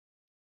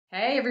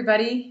Hey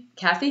everybody,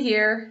 Cathey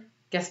here.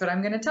 Guess what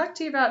I'm going to talk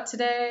to you about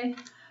today?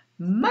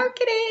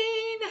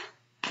 Marketing!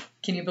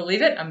 Can you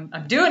believe it? I'm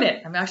doing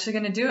it. I'm actually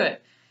going to do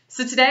it.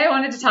 So today I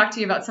wanted to talk to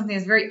you about something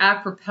that's very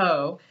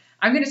apropos.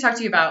 I'm going to talk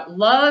to you about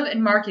love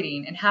and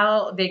marketing and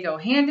how they go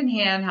hand in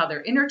hand, how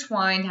they're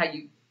intertwined, how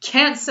you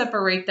can't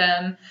separate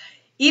them.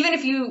 Even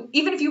if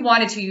you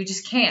wanted to, you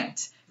just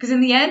can't. Because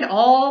in the end,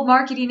 all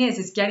marketing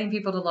is getting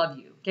people to love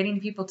you.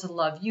 Getting people to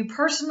love you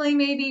personally,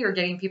 maybe, or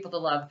getting people to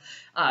love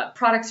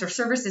products or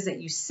services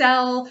that you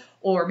sell,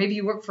 or maybe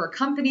you work for a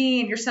company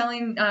and you're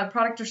selling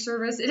product or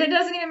service. It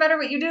doesn't even matter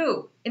what you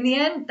do. In the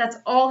end, that's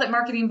all that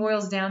marketing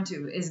boils down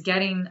to, is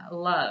getting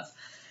love.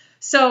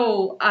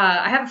 So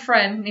I have a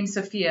friend named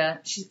Sophia.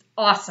 She's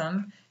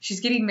awesome. She's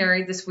getting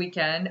married this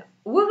weekend.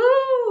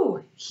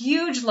 Woohoo!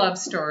 Huge love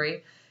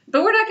story.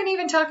 But we're not going to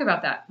even talk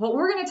about that. What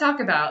we're going to talk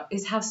about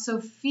is how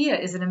Sophia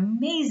is an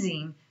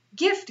amazing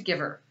gift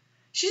giver.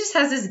 She just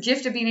has this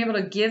gift of being able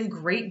to give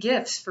great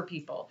gifts for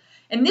people.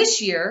 And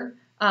this year,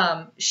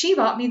 she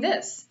bought me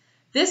this.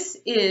 This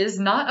is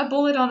not a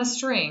bullet on a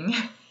string.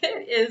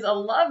 It is a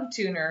love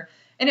tuner.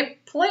 And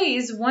it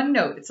plays one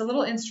note. It's a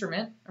little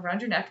instrument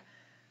around your neck.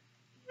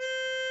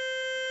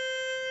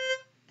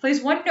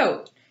 Plays one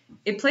note.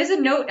 It plays a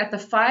note at the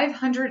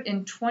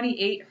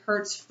 528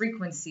 hertz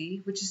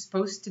frequency, which is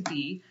supposed to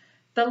be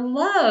the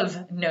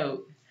love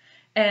note.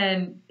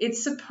 And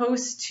it's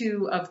supposed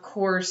to, of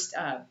course,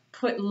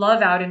 put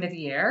love out into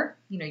the air.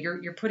 You know,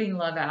 you're putting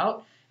love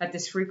out at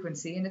this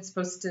frequency, and it's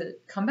supposed to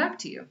come back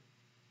to you.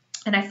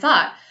 And I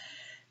thought,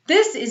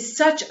 this is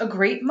such a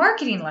great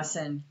marketing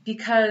lesson,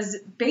 because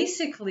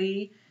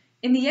basically,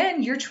 in the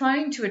end, you're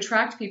trying to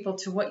attract people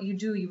to what you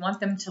do. You want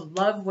them to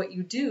love what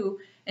you do.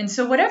 And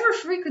so whatever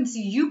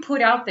frequency you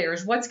put out there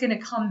is what's going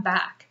to come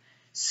back.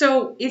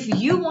 So if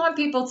you want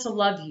people to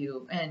love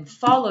you and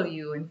follow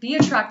you and be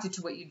attracted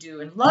to what you do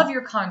and love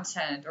your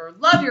content or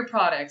love your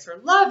products or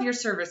love your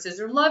services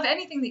or love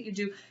anything that you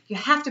do, you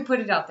have to put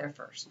it out there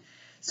first.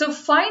 So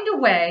find a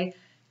way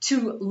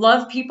to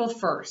love people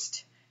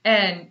first.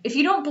 And if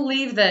you don't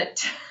believe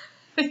that,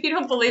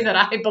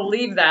 I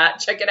believe that,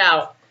 check it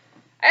out.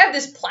 I have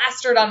this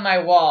plastered on my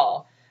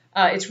wall.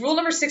 It's rule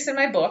number 6 in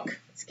my book.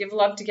 It's give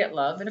love to get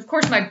love. And of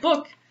course, my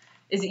book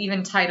is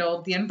even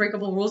titled The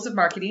Unbreakable Rules of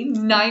Marketing,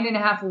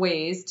 9.5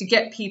 Ways to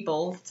Get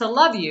People to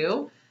Love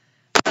You.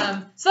 So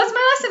that's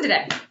my lesson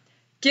today.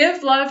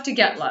 Give love to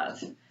get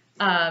love.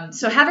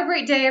 So have a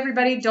great day,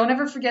 everybody. Don't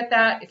ever forget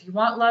that. If you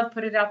want love,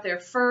 put it out there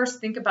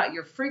first. Think about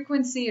your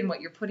frequency and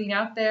what you're putting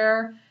out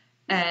there,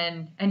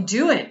 and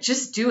do it.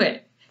 Just do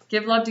it.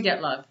 Give love to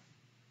get love.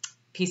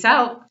 Peace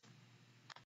out.